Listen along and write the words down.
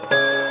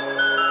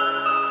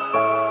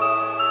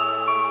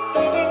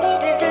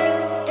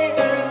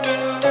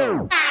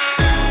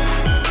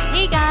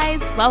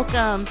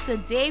welcome to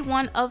day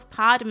one of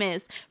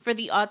Podmas for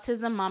the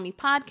Autism Mommy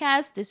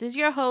podcast. This is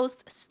your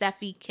host,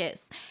 Steffi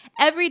Kiss.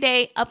 Every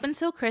day up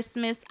until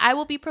Christmas, I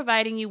will be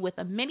providing you with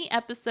a mini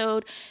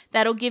episode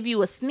that'll give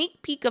you a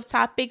sneak peek of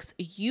topics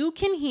you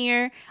can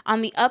hear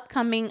on the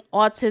upcoming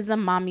Autism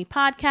Mommy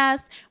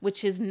podcast,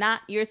 which is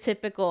not your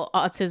typical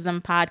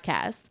autism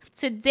podcast.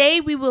 Today,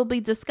 we will be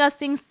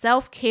discussing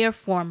self-care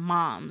for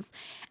moms.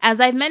 As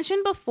I've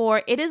mentioned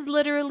before, it is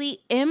literally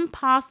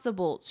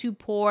impossible to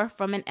pour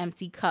from an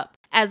empty cup.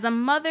 As a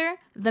mother,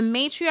 the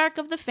matriarch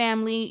of the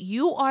family,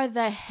 you are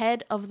the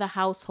head of the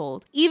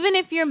household. Even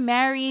if you're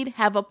married,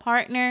 have a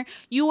partner,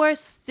 you are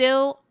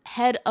still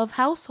head of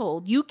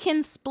household. You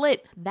can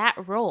split that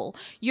role.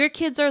 Your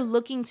kids are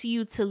looking to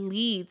you to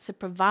lead, to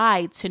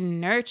provide, to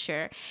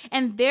nurture.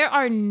 And there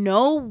are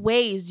no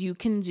ways you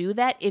can do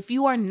that if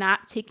you are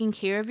not taking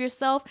care of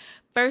yourself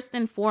first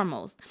and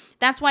foremost.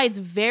 That's why it's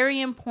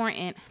very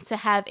important to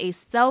have a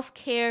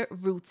self-care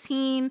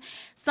routine,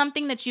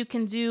 something that you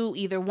can do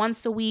either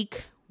once a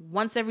week,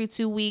 once every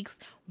 2 weeks,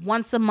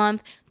 once a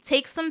month.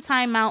 Take some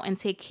time out and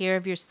take care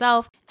of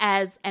yourself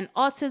as an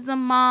autism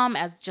mom,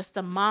 as just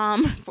a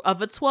mom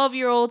of a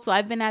 12-year-old. So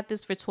I've been at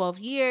this for 12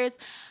 years.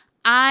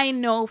 I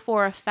know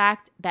for a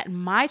fact that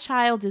my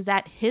child is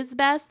at his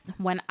best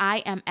when I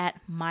am at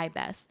my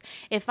best.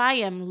 If I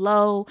am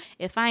low,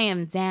 if I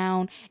am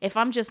down, if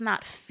I'm just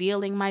not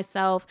feeling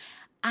myself,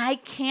 I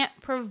can't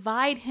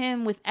provide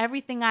him with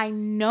everything I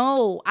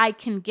know I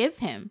can give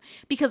him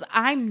because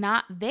I'm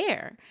not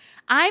there.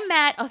 I'm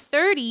at a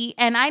 30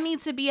 and I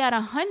need to be at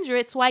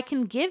 100 so I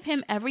can give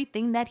him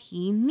everything that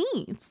he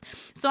needs.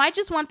 So I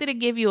just wanted to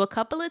give you a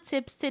couple of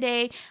tips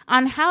today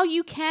on how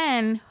you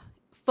can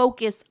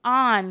focus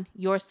on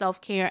your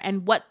self-care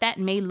and what that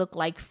may look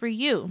like for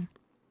you.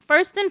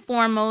 First and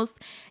foremost,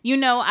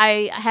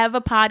 I have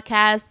a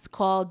podcast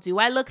called Do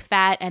I Look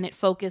Fat? And it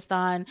focused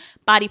on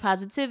body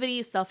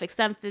positivity,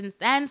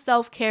 self-acceptance, and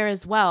self-care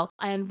as well.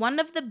 And one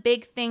of the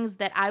big things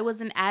that I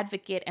was an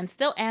advocate and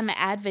still am an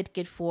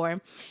advocate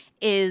for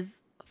is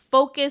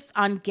focus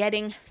on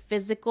getting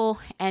physical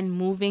and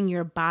moving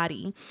your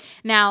body.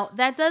 Now,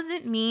 that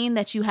doesn't mean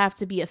that you have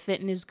to be a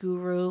fitness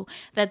guru.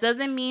 That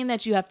doesn't mean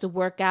that you have to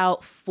work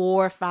out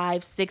 4,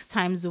 5, 6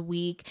 times a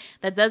week.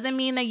 That doesn't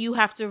mean that you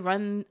have to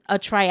run a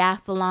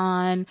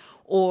triathlon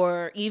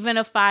or even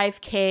a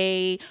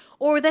 5K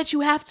or that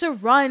you have to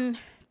run,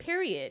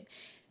 period.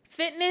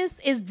 Fitness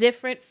is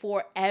different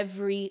for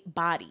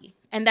everybody.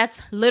 And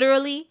that's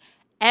literally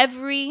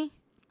every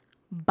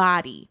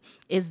body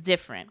is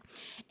different.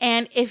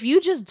 And if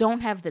you just don't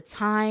have the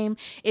time,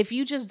 if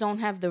you just don't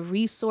have the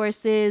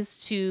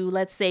resources to,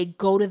 let's say,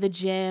 go to the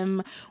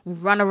gym,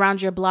 run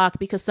around your block,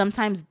 because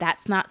sometimes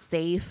that's not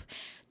safe,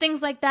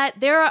 things like that,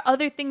 there are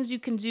other things you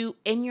can do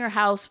in your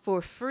house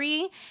for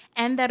free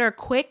and that are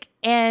quick.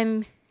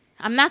 And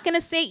I'm not going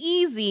to say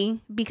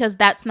easy because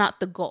that's not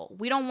the goal.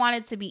 We don't want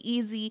it to be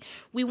easy.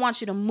 We want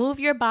you to move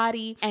your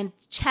body and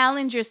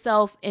challenge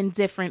yourself in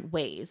different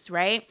ways,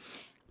 right?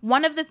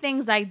 One of the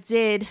things I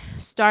did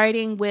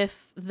starting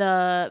with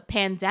the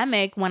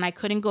pandemic when I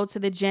couldn't go to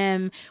the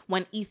gym,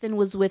 when Ethan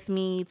was with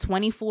me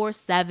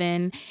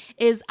 24/7,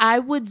 is I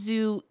would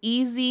do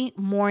easy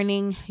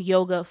morning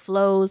yoga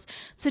flows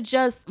to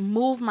just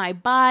move my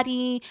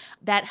body.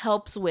 That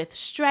helps with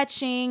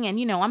stretching. And,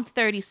 I'm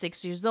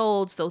 36 years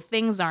old, so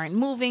things aren't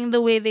moving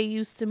the way they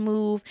used to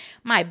move.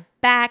 My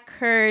back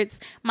hurts,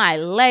 my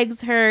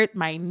legs hurt,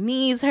 my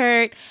knees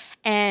hurt,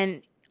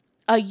 and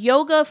a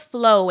yoga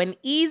flow, an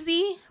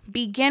easy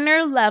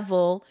beginner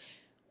level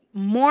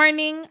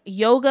morning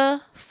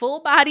yoga full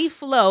body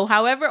flow,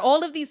 however,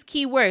 all of these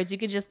keywords you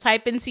could just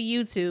type into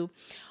YouTube,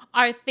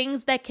 are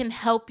things that can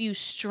help you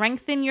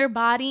strengthen your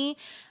body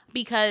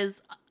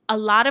because a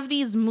lot of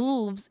these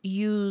moves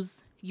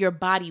use your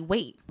body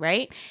weight,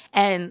 right?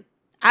 And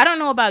I don't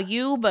know about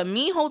you, but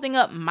me holding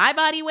up my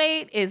body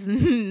weight is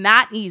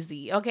not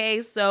easy,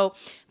 okay? So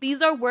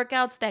these are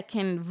workouts that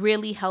can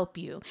really help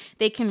you.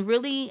 They can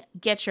really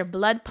get your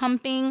blood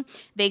pumping.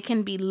 They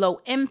can be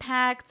low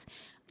impact.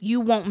 You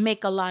won't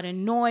make a lot of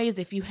noise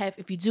if you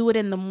do it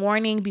in the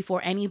morning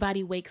before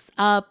anybody wakes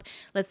up.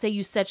 Let's say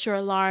you set your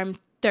alarm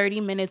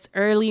 30 minutes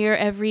earlier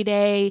every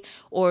day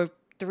or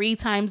 3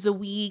 times a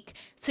week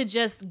to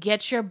just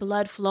get your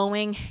blood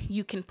flowing.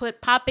 You can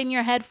pop in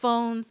your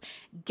headphones,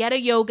 get a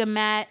yoga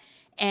mat,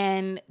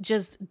 and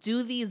just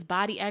do these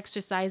body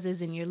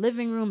exercises in your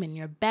living room, in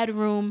your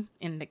bedroom,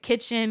 in the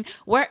kitchen,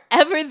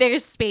 wherever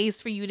there's space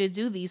for you to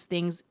do these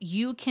things,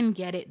 you can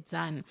get it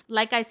done.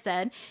 Like I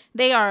said,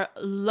 they are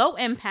low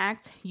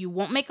impact. You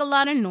won't make a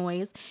lot of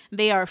noise.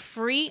 They are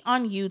free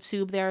on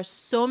YouTube. There are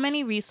so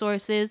many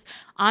resources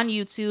on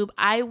YouTube.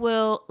 I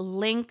will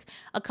link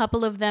a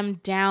couple of them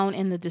down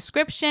in the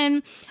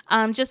description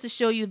just to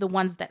show you the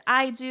ones that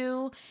I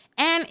do.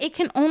 And it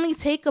can only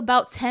take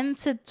about 10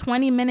 to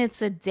 20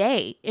 minutes a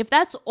day. If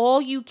that's all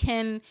you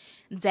can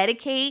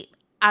dedicate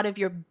out of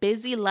your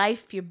busy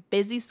life, your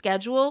busy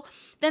schedule,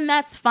 then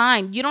that's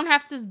fine. You don't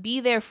have to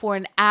be there for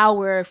an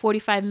hour,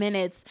 45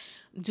 minutes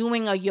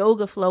doing a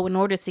yoga flow in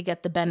order to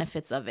get the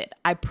benefits of it.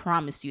 I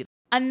promise you.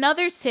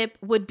 Another tip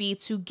would be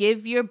to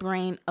give your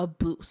brain a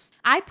boost.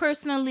 I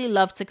personally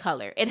love to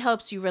color. It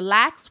helps you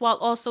relax while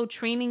also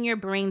training your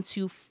brain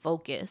to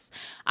focus.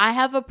 I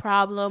have a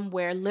problem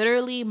where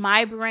literally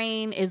my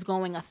brain is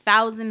going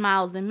 1,000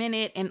 miles a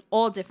minute in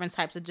all different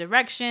types of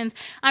directions.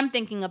 I'm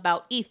thinking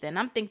about Ethan.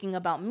 I'm thinking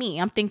about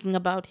me. I'm thinking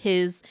about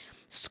his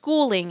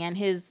schooling and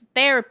his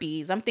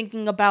therapies. I'm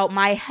thinking about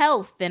my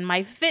health and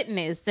my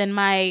fitness and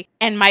my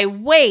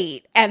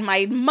weight and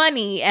my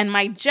money and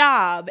my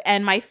job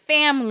and my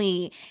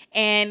family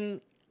and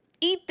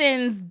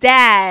Ethan's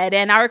dad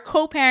and our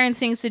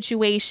co-parenting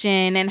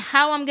situation and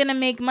how I'm going to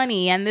make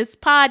money and this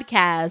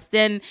podcast,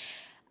 and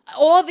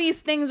all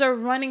these things are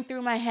running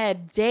through my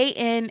head day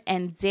in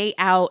and day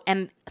out,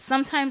 and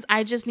sometimes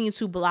I just need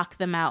to block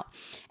them out.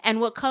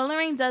 And what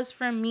coloring does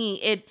for me,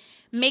 it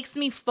makes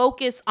me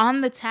focus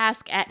on the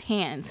task at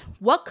hand.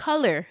 What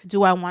color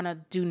do I want to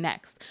do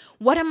next?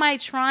 What am I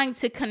trying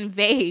to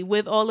convey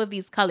with all of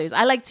these colors?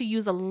 I like to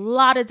use a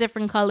lot of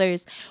different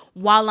colors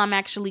while I'm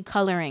actually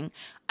coloring.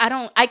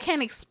 I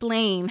can't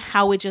explain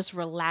how it just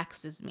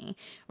relaxes me,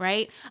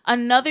 right?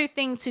 Another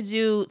thing to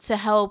do to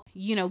help,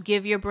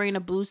 give your brain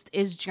a boost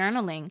is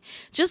journaling.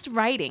 Just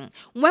writing.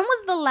 When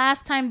was the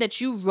last time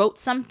that you wrote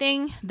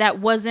something that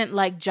wasn't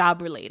like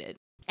job related?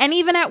 And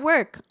even at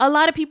work, a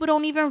lot of people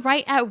don't even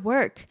write at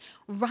work.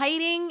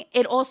 Writing,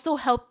 it also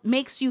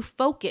makes you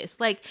focus.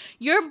 Like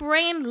your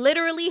brain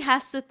literally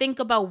has to think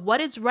about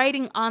what it's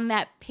writing on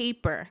that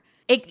paper.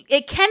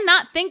 It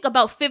cannot think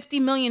about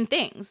 50 million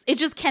things. It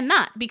just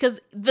cannot, because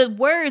the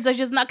words are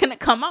just not going to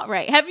come out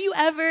right. Have you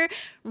ever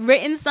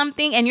written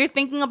something and you're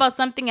thinking about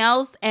something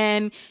else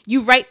and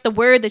you write the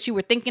word that you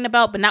were thinking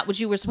about, but not what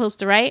you were supposed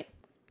to write?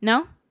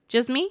 No?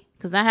 Just me?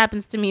 Because that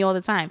happens to me all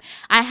the time.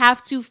 I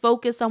have to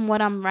focus on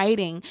what I'm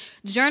writing.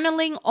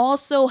 Journaling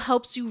also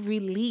helps you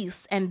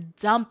release and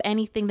dump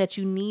anything that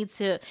you need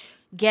to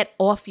get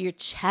off your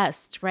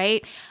chest,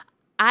 right?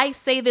 I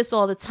say this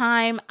all the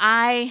time.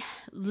 I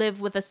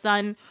live with a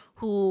son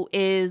who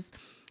is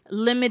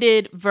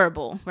limited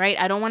verbal, right?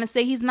 I don't want to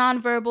say he's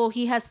nonverbal.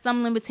 He has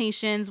some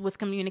limitations with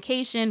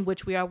communication,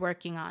 which we are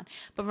working on.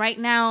 But right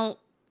now,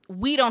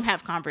 we don't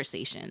have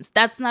conversations.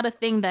 That's not a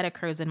thing that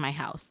occurs in my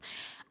house.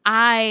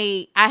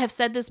 I have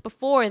said this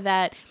before,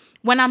 that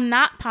when I'm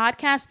not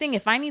podcasting,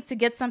 if I need to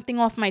get something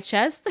off my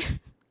chest,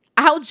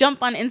 I'll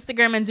jump on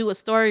Instagram and do a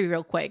story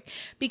real quick,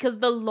 because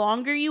the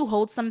longer you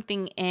hold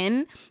something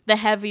in, the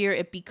heavier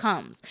it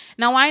becomes.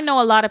 Now, I know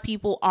a lot of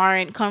people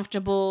aren't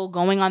comfortable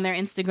going on their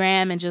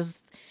Instagram and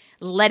just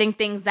letting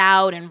things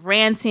out and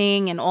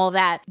ranting and all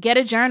that. Get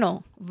a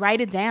journal,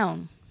 write it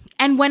down.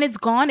 And when it's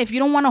gone, if you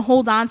don't want to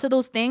hold on to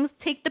those things,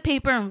 take the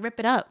paper and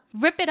rip it up.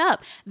 Rip it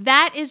up.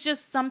 That is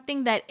just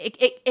something that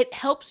it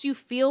helps you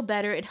feel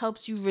better. It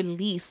helps you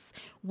release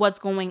what's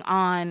going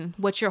on,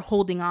 what you're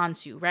holding on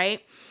to,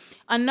 right?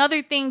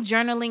 Another thing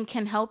journaling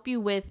can help you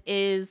with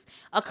is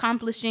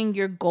accomplishing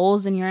your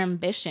goals and your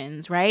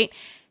ambitions, right?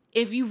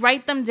 If you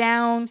write them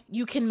down,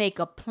 you can make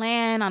a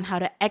plan on how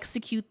to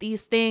execute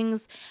these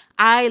things.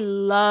 I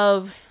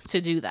love to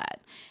do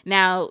that.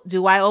 Now,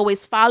 do I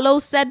always follow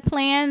said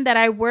plan that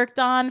I worked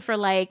on for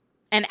like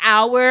an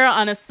hour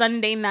on a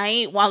Sunday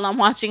night while I'm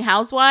watching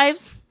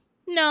Housewives?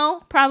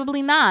 No,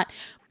 probably not.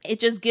 It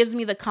just gives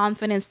me the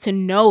confidence to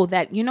know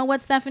that, you know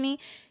what, Stephanie?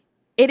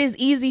 It is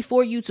easy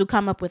for you to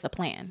come up with a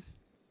plan.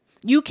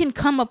 You can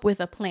come up with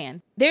a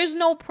plan. There's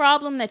no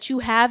problem that you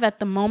have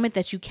at the moment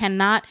that you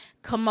cannot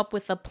come up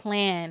with a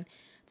plan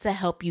to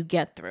help you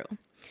get through.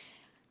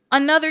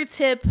 Another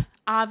tip,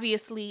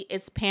 obviously,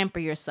 is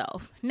pamper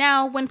yourself.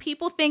 Now, when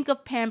people think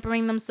of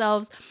pampering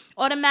themselves,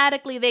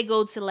 automatically they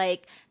go to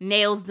like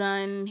nails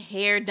done,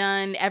 hair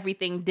done,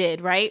 everything did,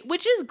 right?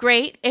 Which is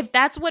great. If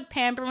that's what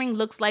pampering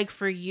looks like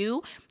for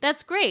you,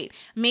 that's great.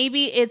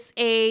 Maybe it's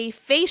a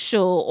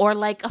facial or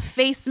like a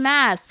face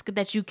mask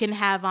that you can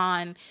have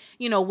on,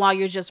 while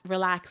you're just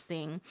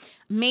relaxing.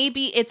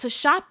 Maybe it's a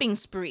shopping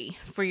spree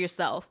for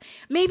yourself.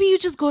 Maybe you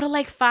just go to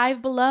like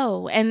Five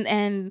Below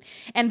and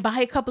buy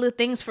a couple of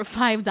things for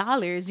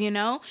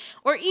 $5,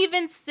 Or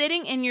even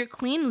sitting in your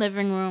clean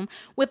living room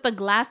with a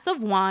glass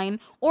of wine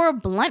or a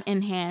blunt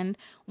in hand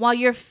while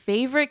your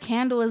favorite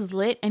candle is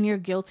lit and your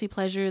guilty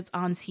pleasure is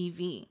on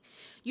TV.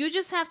 You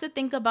just have to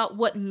think about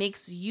what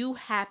makes you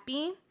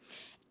happy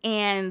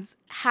and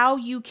how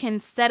you can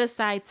set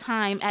aside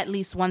time at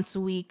least once a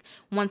week,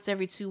 once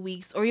every 2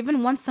 weeks, or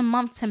even once a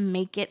month to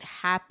make it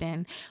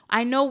happen.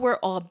 I know we're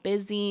all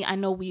busy. I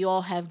know we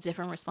all have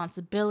different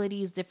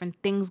responsibilities, different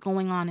things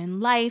going on in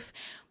life,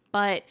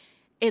 but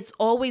it's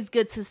always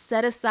good to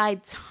set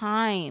aside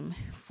time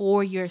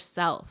for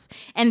yourself.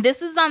 And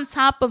this is on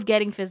top of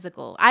getting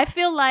physical. I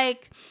feel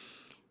like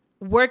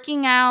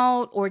working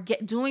out or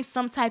doing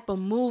some type of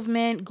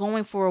movement,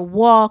 going for a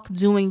walk,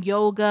 doing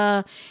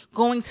yoga,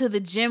 going to the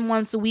gym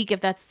once a week,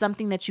 if that's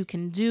something that you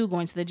can do,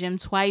 going to the gym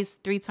twice,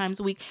 3 times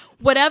a week,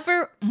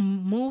 whatever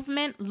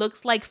movement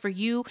looks like for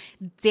you,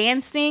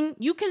 dancing,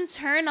 you can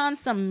turn on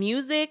some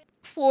music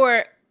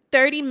for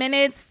 30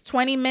 minutes,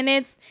 20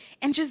 minutes,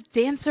 and just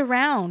dance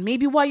around.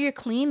 Maybe while you're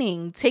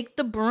cleaning, take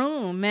the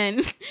broom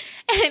and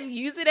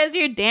use it as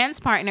your dance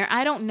partner.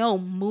 I don't know.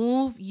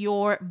 Move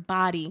your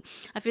body.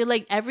 I feel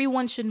like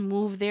everyone should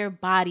move their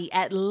body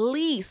at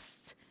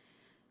least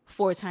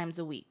 4 times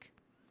a week.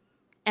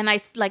 And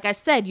like I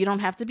said, you don't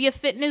have to be a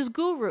fitness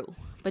guru,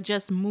 but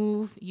just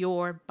move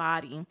your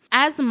body.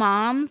 As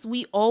moms,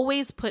 we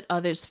always put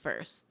others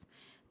first.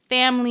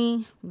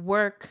 Family,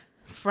 work,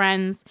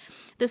 friends.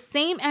 The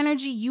same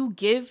energy you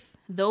give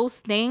those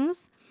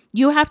things,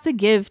 you have to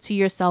give to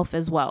yourself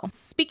as well.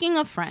 Speaking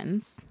of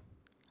friends,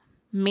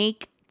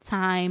 make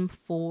time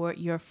for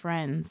your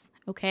friends,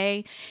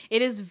 okay?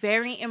 It is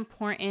very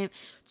important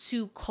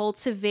to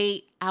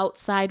cultivate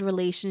outside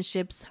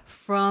relationships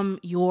from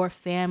your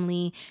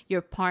family,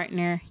 your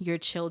partner, your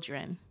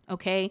children,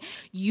 okay?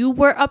 You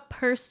were a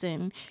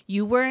person,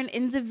 you were an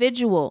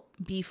individual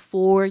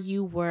before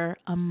you were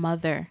a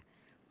mother.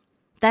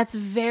 That's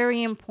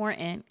very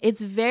important.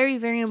 It's very,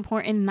 very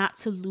important not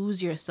to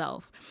lose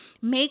yourself.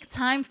 Make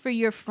time for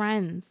your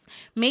friends.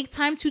 Make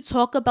time to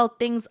talk about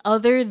things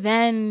other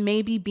than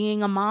maybe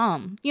being a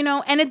mom,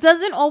 and it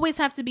doesn't always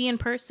have to be in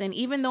person,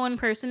 even though in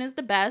person is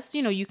the best.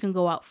 You can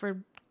go out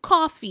for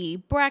coffee,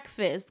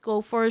 breakfast, go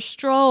for a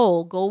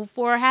stroll, go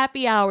for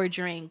happy hour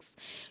drinks,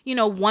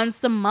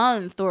 once a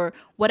month or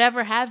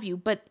whatever have you.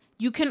 But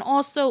you can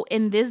also,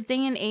 in this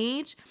day and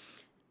age,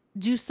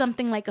 do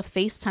something like a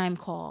FaceTime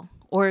call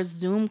or a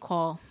Zoom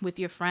call with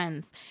your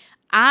friends.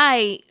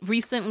 I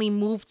recently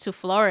moved to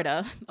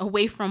Florida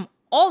away from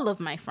all of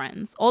my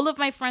friends. All of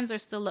my friends are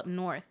still up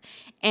north.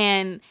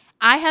 And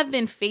I have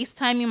been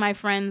FaceTiming my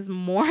friends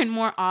more and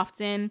more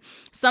often,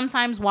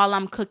 sometimes while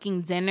I'm cooking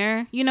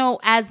dinner.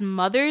 As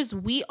mothers,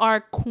 we are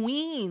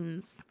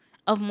queens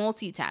of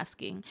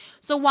multitasking.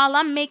 So while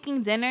I'm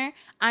making dinner,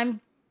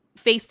 I'm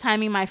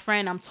FaceTiming my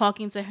friend. I'm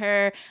talking to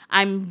her.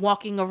 I'm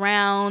walking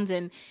around,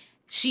 and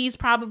she's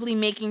probably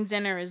making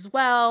dinner as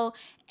well.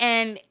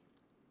 And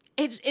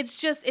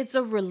it's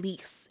a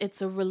release.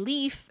 It's a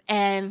relief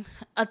and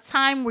a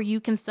time where you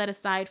can set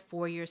aside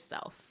for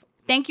yourself.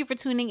 Thank you for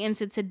tuning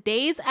into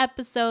today's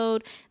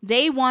episode,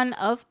 day 1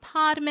 of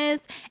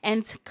Podmas,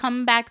 and to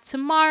come back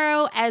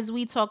tomorrow as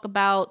we talk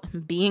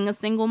about being a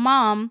single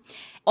mom.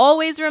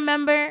 Always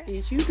remember,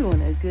 bitch, you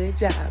doing a good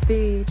job.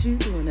 Bitch, you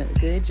doing a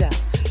good job.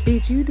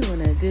 Bitch, you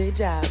doing a good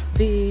job.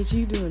 Bitch,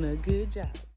 you doing a good job.